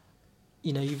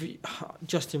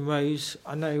 Justin Rose.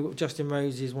 I know Justin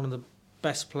Rose is one of the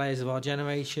best players of our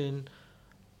generation,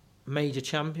 major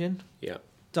champion. Yeah.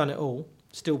 Done it all,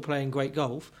 still playing great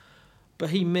golf,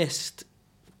 but he missed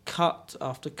cut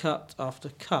after cut after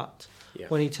cut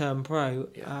when he turned pro,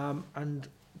 and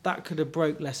that could have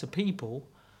broke lesser people,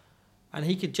 and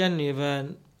he could generally have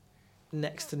earned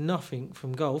next to nothing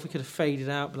from golf. He could have faded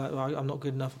out, like, well, I'm not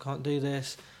good enough, I can't do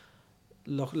this.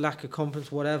 Lack of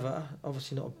confidence, whatever.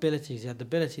 Obviously not abilities. He had the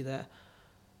ability there.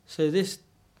 So this,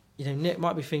 Nick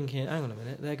might be thinking, hang on a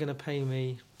minute, they're going to pay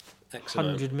me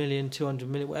 100 million, 200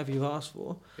 million, whatever you've asked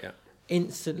for. Yeah.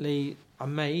 Instantly,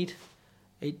 I'm made.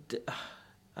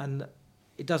 And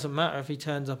it doesn't matter if he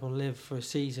turns up on live for a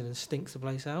season and stinks the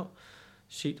place out.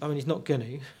 I mean, he's not going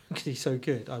to because he's so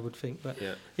good, I would think. But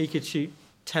he could shoot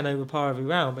 10 over par every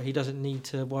round, but he doesn't need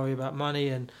to worry about money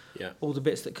and all the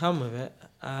bits that come with it.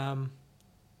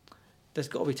 There's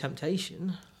got to be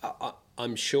temptation.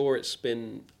 I'm sure at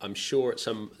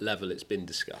some level it's been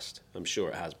discussed. I'm sure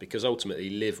it has, because ultimately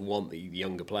Liv want the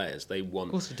younger players. They want.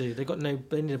 Of course they do.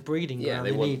 They need a breeding ground.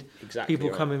 They need people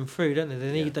coming through, don't they?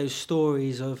 They need those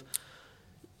stories of.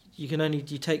 You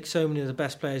take so many of the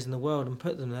best players in the world and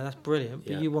put them there. That's brilliant.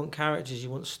 But you want characters. You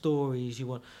want stories. You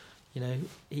want.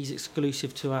 He's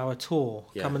exclusive to our tour.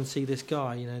 Yeah. Come and see this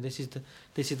guy. This is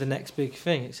the next big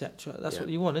thing, etc. That's what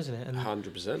you want, isn't it? And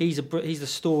 100%. He's the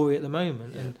story at the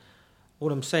moment, and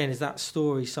what I'm saying is that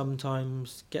story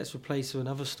sometimes gets replaced with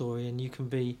another story, and you can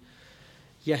be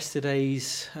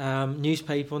yesterday's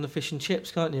newspaper on the fish and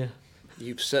chips, can't you?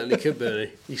 You certainly could,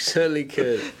 Bernie. You certainly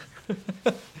could.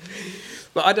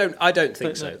 But I don't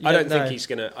think so.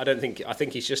 I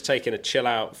think he's just taking a chill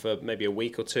out for maybe a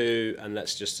week or two, and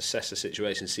let's just assess the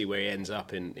situation, see where he ends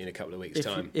up in a couple of weeks'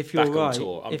 time. If you're back right, on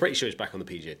tour. I'm pretty sure he's back on the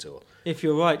PGA Tour. If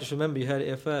you're right, just remember you heard it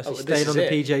here first. He's staying on the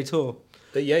PGA Tour.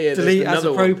 Yeah. Delete as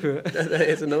appropriate.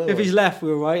 There's another one. If he's left,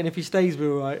 we're right, and if he stays,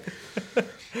 we're right. A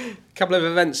couple of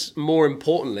events more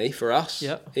importantly for us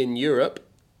in Europe.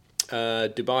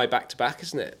 Dubai back to back,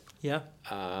 isn't it? Yeah.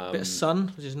 Bit of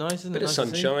sun, which is nice, isn't it? Bit of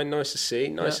sunshine, nice to see.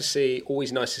 Nice to see.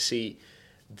 Always nice to see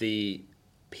the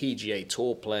PGA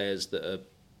Tour players that are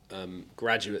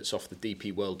graduates off the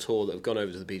DP World Tour that have gone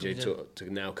over to the PGA Tour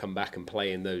to now come back and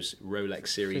play in those Rolex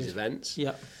Series events.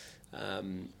 Yeah.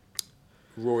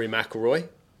 Rory McIlroy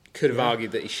could have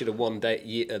argued that he should have won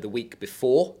the week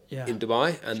before in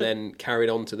Dubai, and then carried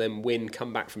on to then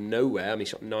come back from nowhere. I mean, he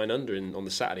shot 9 under on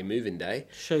the Saturday moving day.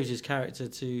 Shows his character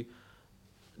to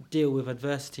deal with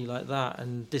adversity like that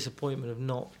and disappointment of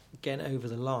not getting over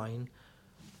the line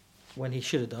when he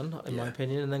should have done, in my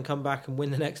opinion, and then come back and win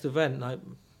the next event. Like,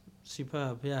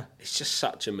 superb, yeah. He's just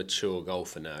such a mature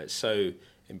golfer now. It's so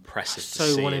impressive to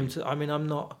see him. I mean, I'm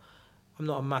not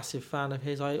a massive fan of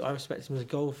his. I respect him as a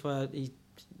golfer. He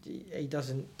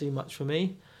doesn't do much for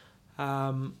me,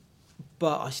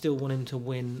 but I still want him to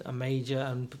win a major,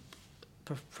 and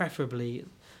preferably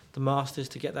the Masters,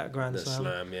 to get that Grand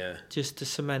Slam. Just to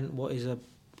cement what is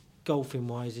golfing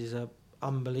wise is a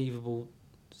unbelievable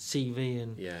CV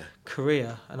and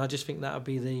career, and I just think that would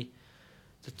be the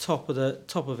top of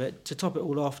it, to top it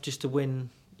all off, just to win,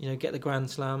 get the Grand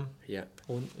Slam. Yeah.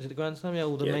 Or is it the Grand Slam? Yeah,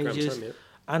 all the majors. Grand Slam,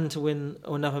 and to win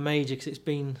another major, because it's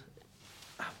been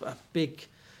a big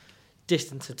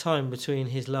distance of time between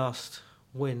his last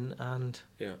win and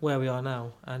where we are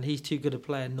now, and he's too good a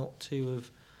player not to have.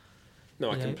 No,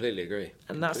 I completely agree.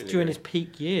 And that's during his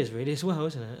peak years, really, as well,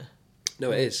 isn't it?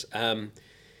 No, it is.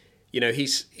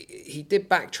 He did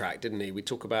backtrack, didn't he? We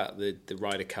talk about the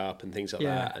Ryder Cup and things like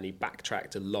that, and he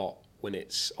backtracked a lot when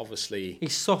it's obviously.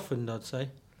 He's softened, I'd say,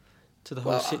 to the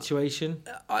whole situation.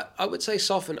 I would say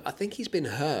softened. I think he's been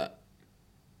hurt.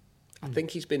 I think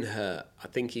he's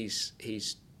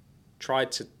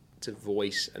tried to to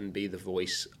voice and be the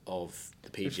voice of the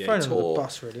PGA He's thrown Tour. under the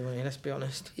bus, really, when let's be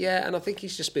honest. Yeah, and I think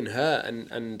he's just been hurt.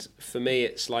 And for me,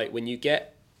 it's like when you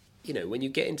get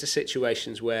into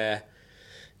situations where,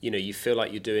 you feel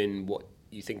like you're doing what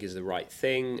you think is the right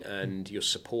thing and you're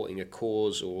supporting a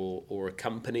cause or a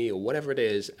company or whatever it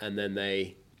is, and then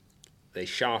they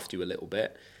shaft you a little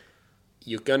bit,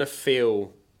 you're going to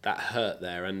feel that hurt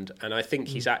there. And I think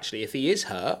he's actually, if he is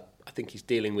hurt, I think he's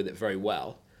dealing with it very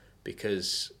well,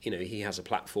 because he has a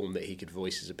platform that he could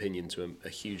voice his opinion to a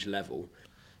huge level.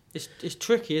 It's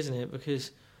tricky, isn't it?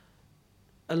 Because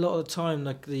a lot of the time,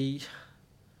 like the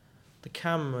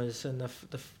cameras and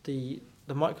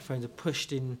the microphones are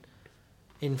pushed in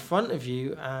front of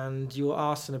you, and you're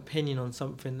asked an opinion on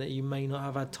something that you may not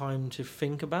have had time to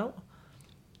think about.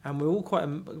 And we're all a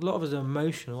lot of us are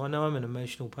emotional. I know I'm an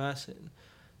emotional person.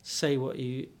 Say what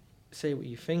you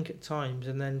think at times,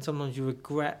 and then sometimes you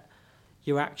regret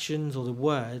your actions or the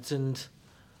words, and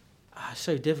it's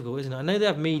so difficult, isn't it? I know they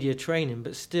have media training,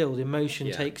 but still the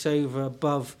emotion takes over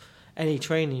above any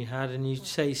training you had, and you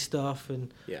say stuff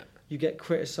and you get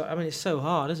criticised. I mean, it's so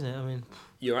hard, isn't it? I mean,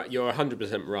 you're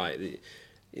 100% right.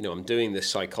 I'm doing this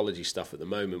psychology stuff at the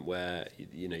moment where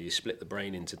you split the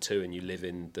brain into two, and you live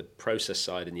in the process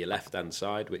side and your left hand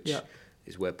side, which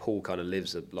is where Paul kind of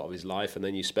lives a lot of his life, and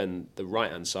then you spend the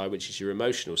right hand side, which is your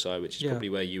emotional side, which is probably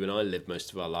where you and I live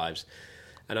most of our lives.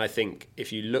 And I think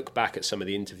if you look back at some of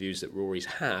the interviews that Rory's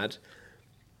had,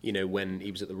 when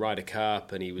he was at the Ryder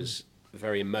Cup and he was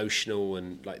very emotional,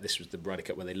 and like this was the Ryder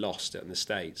Cup where they lost it in the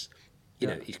States,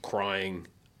 he's crying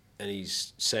and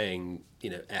he's saying,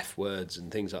 F words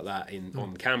and things like that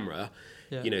on camera.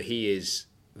 He is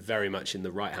very much in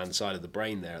the right-hand side of the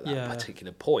brain there at that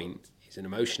particular point. He's an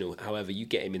emotional. However, you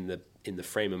get him in the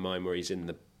frame of mind where he's in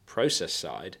the process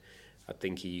side, I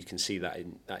think you can see that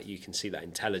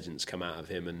intelligence come out of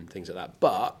him and things like that.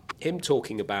 But him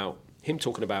talking about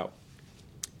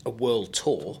a world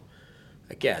tour,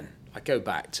 again, I go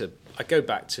back to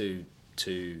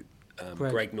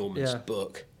Greg Norman's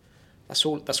book. That's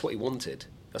what he wanted.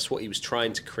 That's what he was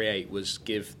trying to create, was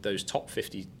give those top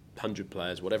 50, 100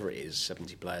 players, whatever it is,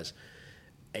 70 players,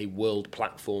 a world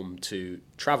platform to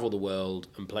travel the world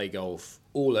and play golf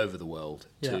all over the world,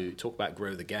 to talk about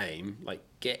grow the game, like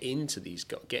get into these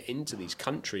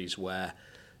countries where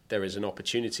there is an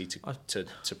opportunity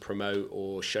to promote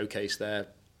or showcase their.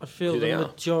 I feel the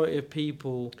majority of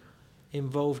people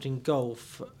involved in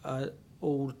golf are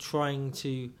all trying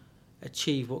to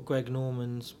achieve what Greg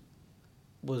Norman's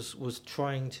was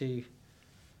trying to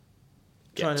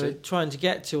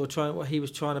get to, or what he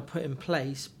was trying to put in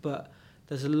place, but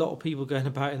there's a lot of people going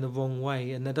about in the wrong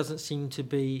way, and there doesn't seem to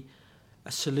be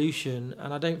a solution.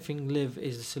 And I don't think Live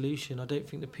is the solution. I don't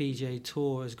think the PGA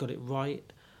Tour has got it right,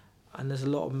 and there's a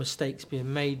lot of mistakes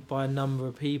being made by a number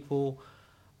of people.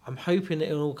 I'm hoping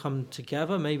it'll all come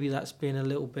together. Maybe that's being a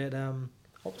little bit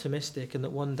optimistic, and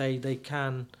that one day they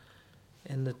can,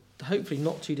 in the hopefully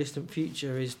not too distant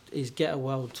future, is get a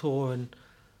world tour and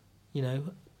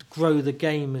grow the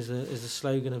game is a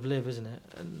slogan of Live, isn't it?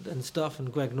 And stuff,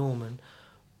 and Greg Norman.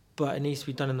 But it needs to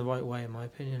be done in the right way, in my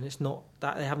opinion. It's not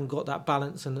that they haven't got that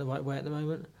balance in the right way at the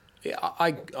moment. Yeah,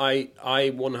 I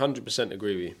 100%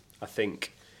 agree with you. I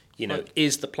think,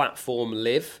 is the platform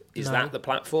Live? Is that the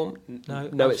platform?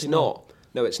 No, it's not.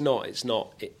 No, it's not. It's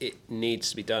not. It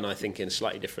needs to be done, I think, in a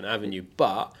slightly different avenue.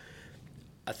 But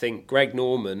I think Greg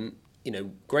Norman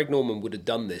would have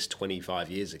done this 25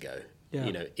 years ago.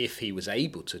 Yeah. If he was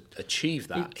able to achieve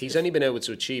that. He's only been able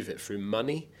to achieve it through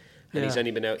money,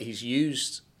 and he's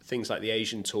used things like the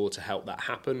Asian Tour to help that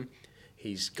happen.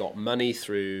 He's got money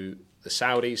through the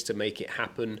Saudis to make it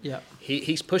happen. Yeah.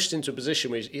 He's pushed into a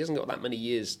position where he hasn't got that many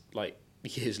years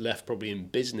left probably in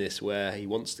business where he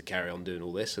wants to carry on doing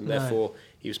all this, and therefore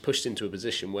he was pushed into a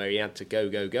position where he had to go.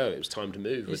 It was time to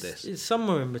move with this. It's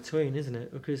somewhere in between, isn't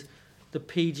it? Because the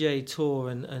PGA Tour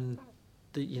and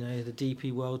the the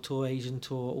DP World Tour, Asian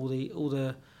Tour, all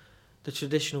the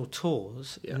traditional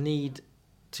tours need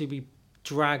to be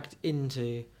dragged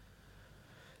into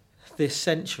this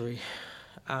century,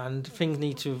 and things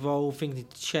need to evolve, things need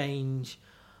to change.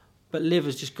 But Live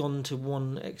has just gone to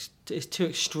one. It's too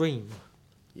extreme.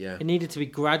 Yeah, it needed to be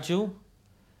gradual.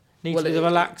 To be the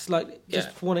relaxed,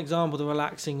 just for one example, the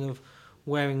relaxing of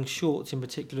wearing shorts in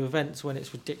particular events when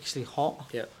it's ridiculously hot.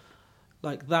 Yeah.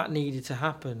 Like that needed to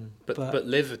happen, but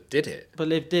Liv did it. But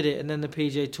Liv did it, and then the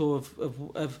PGA Tour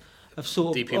of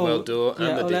sort of DP World Tour.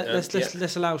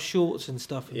 Let's allow shorts and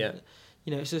stuff. And,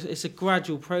 it's a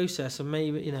gradual process, and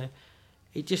maybe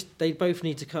they both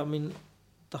need to come in.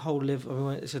 The whole Liv,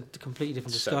 it's a completely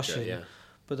different discussion.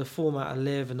 But the format of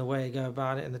Live and the way they go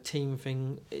about it and the team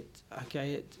thing,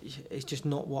 it's just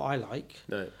not what I like.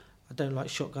 No. I don't like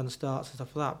shotgun starts and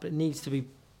stuff like that. But it needs to be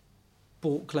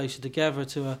brought closer together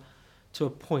to a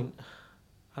point.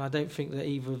 And I don't think that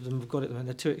either of them have got it.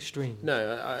 They're too extreme.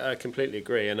 No, I completely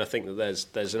agree. And I think that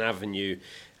there's an avenue,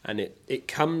 and it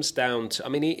comes down to, I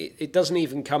mean, it doesn't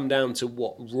even come down to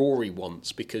what Rory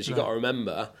wants, because you've got to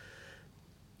remember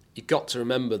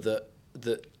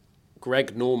that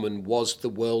Greg Norman was the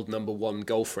world number one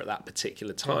golfer at that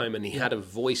particular time, and he had a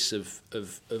voice of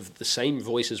the same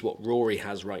voice as what Rory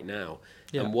has right now.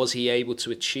 Yeah. And was he able to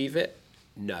achieve it?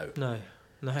 No.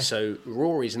 So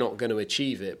Rory's not going to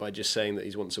achieve it by just saying that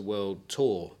he wants a world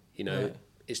tour.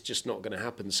 It's just not going to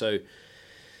happen. So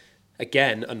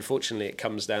again, unfortunately, it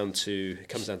comes down to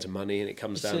money, and it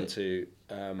comes down to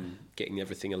getting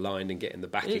everything aligned and getting the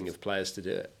backing of players to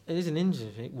do it. It is an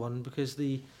interesting one, because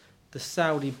the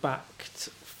Saudi-backed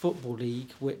football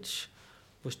league, which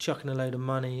was chucking a load of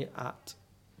money at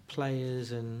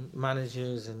players and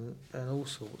managers and all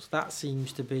sorts, that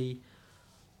seems to be,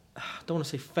 I don't want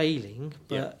to say failing,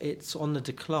 but it's on the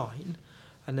decline.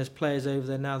 And there's players over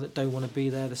there now that don't want to be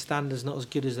there. The standard's not as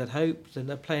good as they'd hoped, and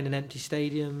they're playing in empty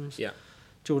stadiums. Yeah.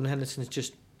 Jordan Henderson's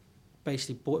just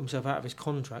basically bought himself out of his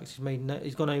contracts.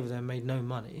 He's gone over there and made no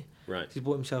money. Right. He's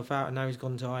bought himself out, and now he's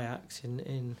gone to Ajax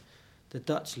in the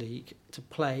Dutch league to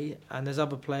play. And there's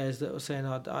other players that are saying,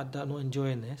 I'm not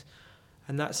enjoying this.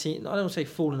 And that's, I don't want to say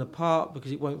falling apart,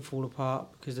 because it won't fall apart,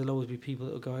 because there'll always be people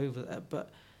that will go over there. But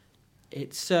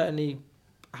it's certainly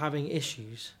having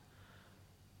issues.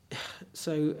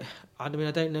 So, I mean,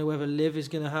 I don't know whether Liv is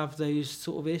going to have those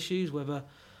sort of issues, whether,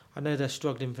 I know they're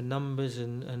struggling for numbers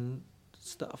and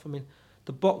stuff. I mean,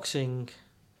 the boxing,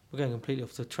 we're going completely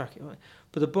off the track, right?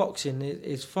 But the boxing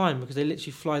is fine, because they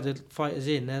literally fly the fighters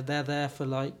in. They're there for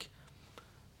like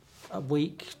a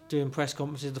week doing press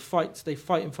conferences. The fights, they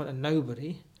fight in front of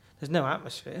nobody. There's no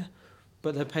atmosphere,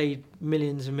 but they're paid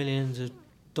millions and millions of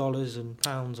dollars and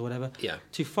pounds or whatever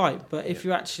to fight. But if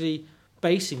you're actually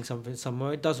basing something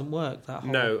somewhere, it doesn't work.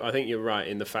 No, I think you're right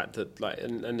in the fact that, like,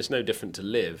 and it's no different to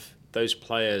Live. Those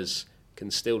players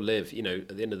can still live.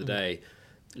 At the end of the day,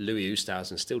 Louis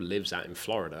Oosthuizen still lives out in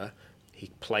Florida. He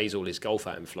plays all his golf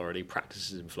out in Florida. He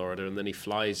practices in Florida, and then he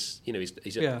flies.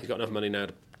 He's got enough money now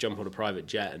to jump on a private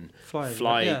jet and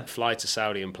fly to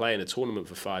Saudi and play in a tournament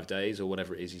for 5 days or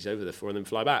whatever it is he's over there for, and then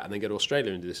fly back and then go to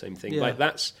Australia and do the same thing. Like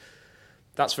that's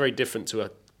very different to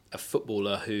a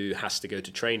footballer who has to go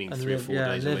to training 3 or 4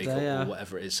 days a week or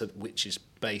whatever it is, which is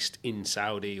based in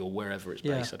Saudi or wherever it's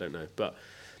based. I don't know, but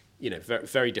very,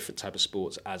 very different type of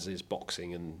sports, as is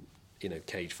boxing and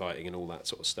cage fighting and all that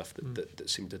sort of stuff that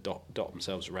seem to dot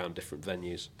themselves around different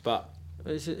venues. But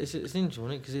it's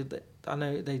interesting, because I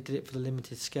know they did it for the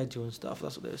limited schedule and stuff.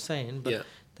 That's what they were saying, but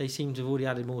they seem to have already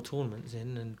added more tournaments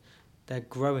in, and they're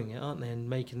growing it, aren't they, and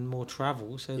making more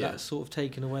travel. So that's sort of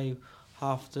taken away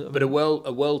half the. But a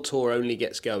world tour only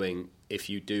gets going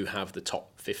if you do have the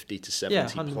top 50 to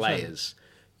 70 players.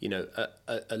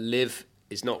 A Live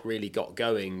is not really got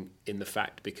going in the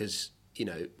fact because,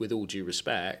 with all due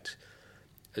respect,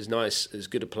 as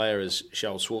good a player as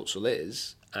Charles Schwartzel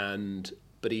is,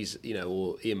 but he's,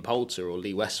 or Ian Poulter or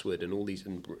Lee Westwood and all these,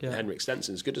 and Henrik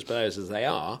Stenson, as good as players as they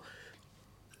are,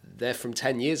 they're from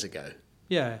 10 years ago.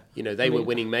 Yeah. They were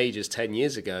winning majors 10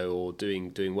 years ago or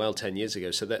doing well 10 years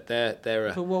ago. So that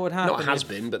they're but what would happen not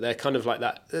has-been, but they're kind of like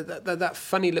that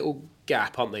funny little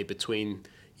gap, aren't they, between,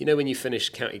 when you finish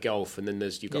county golf and then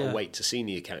you've got to wait to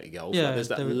senior county golf. Yeah, like there's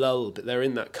that lull, but they're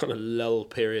in that kind of lull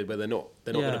period where they're not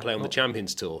going to play on the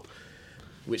Champions Tour,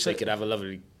 which they could have a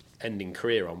lovely ending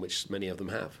career on, which many of them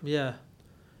have. Yeah.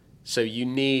 So you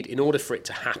need, in order for it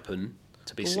to happen,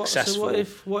 to be successful, what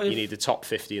if you need the top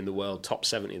 50 in the world, top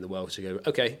 70 in the world to go,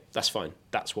 okay, that's fine.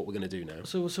 That's what we're going to do now.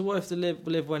 So what if the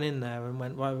Liv went in there and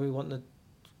went, right, we're going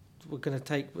to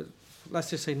take, let's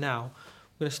just say now,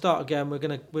 we're going to start again, we're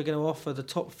going to offer the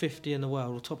top 50 in the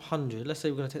world, or top 100. Let's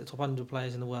say we're going to take the top 100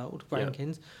 players in the world,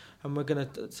 rankings, and we're going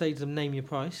to say to them, name your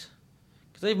price.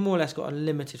 Because they've more or less got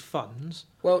unlimited funds.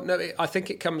 Well, no, I think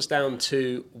it comes down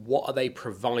to what are they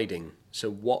providing. So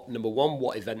number one,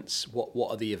 what events,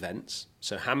 what are the events?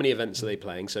 So how many events are they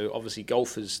playing? So obviously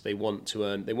golfers, they want to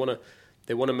earn, they want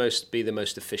to be the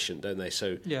most efficient, don't they?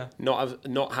 So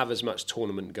not have as much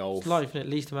tournament golf. It's life, and at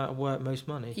least amount of work, most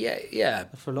money. Yeah.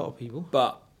 For a lot of people.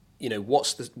 But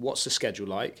what's the schedule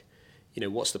like?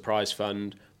 What's the prize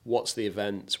fund? What's the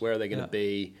events? Where are they going to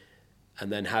be? And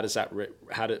then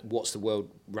what's the world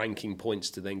ranking points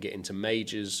to then get into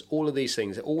majors? All of these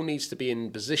things, it all needs to be in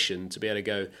position to be able to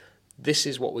go, this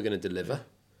is what we're going to deliver.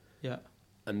 Yeah.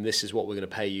 and this is what we're going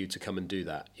to pay you to come and do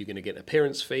that. You're going to get an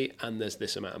appearance fee, and there's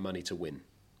this amount of money to win.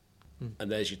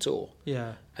 And there's your tour.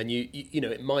 Yeah. And you know,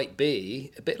 it might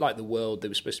be a bit like the world.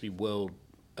 There were supposed to be world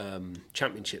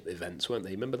championship events, weren't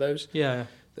they? Remember those? Yeah.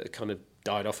 That kind of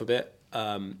died off a bit.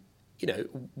 You know,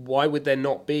 why would there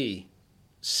not be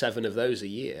 7 of those a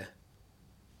year?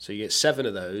 So you get 7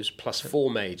 of those plus 4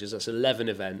 majors. That's 11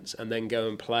 events, and then go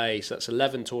and play. So that's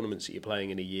 11 tournaments that you're playing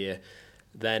in a year.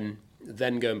 Then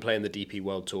go and play in the DP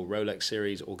World Tour Rolex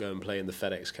Series, or go and play in the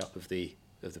FedEx Cup of the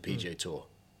PGA Tour.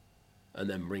 And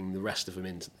then bring the rest of them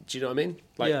in. Do you know what I mean?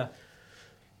 Like, yeah.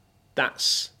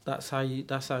 That's how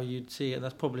you'd see it.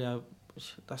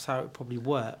 That's how it probably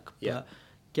work. But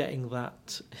getting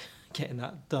that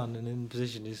done and in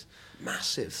position is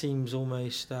massive. Seems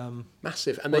almost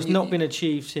massive. And it's not been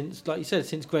achieved since, like you said,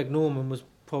 since Greg Norman was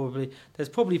probably. There's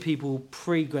probably people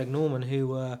pre Greg Norman who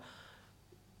were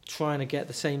trying to get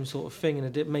the same sort of thing in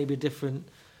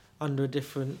under a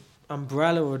different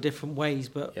umbrella or different ways,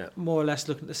 but more or less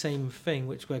looking at the same thing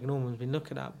which Greg Norman's been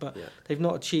looking at, but they've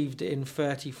not achieved it in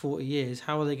 30, 40 years.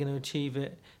 How are they going to achieve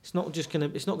it? It's not going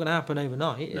to happen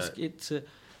overnight. No. It's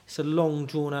a long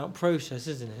drawn out process,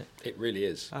 isn't it? It really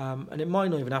is. And it might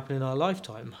not even happen in our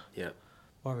lifetime. Yeah.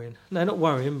 Worrying. No, not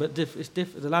worrying, but it's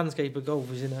different. The landscape of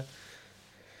golf is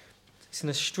in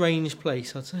a strange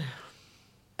place, I'd say.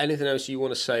 Anything else you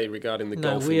want to say regarding the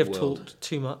golfing world? No, we have talked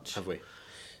too much. Have we?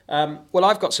 Well,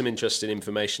 I've got some interesting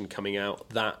information coming out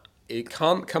that it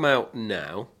can't come out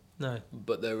now. No.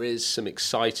 But there is some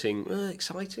exciting.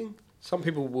 Some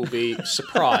people will be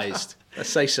surprised. Let's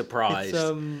say surprised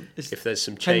if there's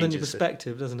some changes. Depends on your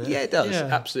perspective, doesn't it? Yeah, it does. Yeah.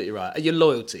 Absolutely right. And your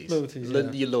loyalties.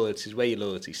 Your loyalties, where your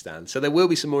loyalties stand. So there will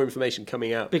be some more information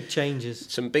coming out. Big changes.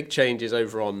 Some big changes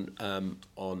over on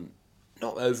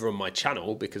not over on my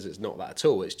channel, because it's not that at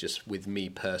all. It's just with me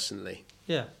personally.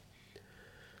 Yeah.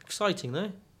 Exciting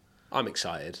though. I'm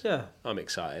excited. Yeah. I'm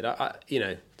excited. I you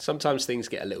know, sometimes things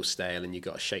get a little stale and you've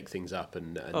got to shake things up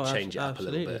and change it up a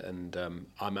little bit. And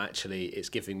it's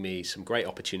giving me some great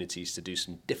opportunities to do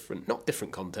some not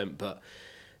different content, but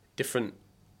different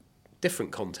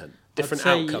content, different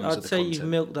outcomes of the content. I'd say you've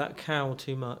milked that cow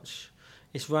too much.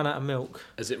 It's run out of milk.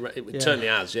 As it certainly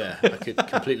has, yeah. I could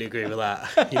completely agree with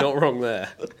that. You're not wrong there.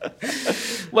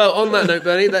 Well, on that note,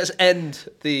 Bernie, let's end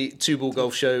the Two Ball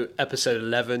Golf Show episode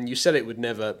 11. You said it would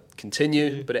never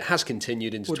continue, but it has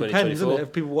continued into 2024. Depends, doesn't it,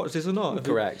 if people watch this or not.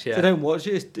 Correct, yeah. If they don't watch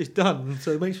it, it's done.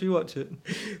 So make sure you watch it.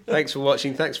 Thanks for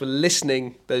watching. Thanks for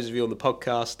listening, those of you on the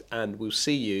podcast. And we'll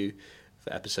see you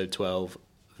for episode 12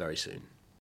 very soon.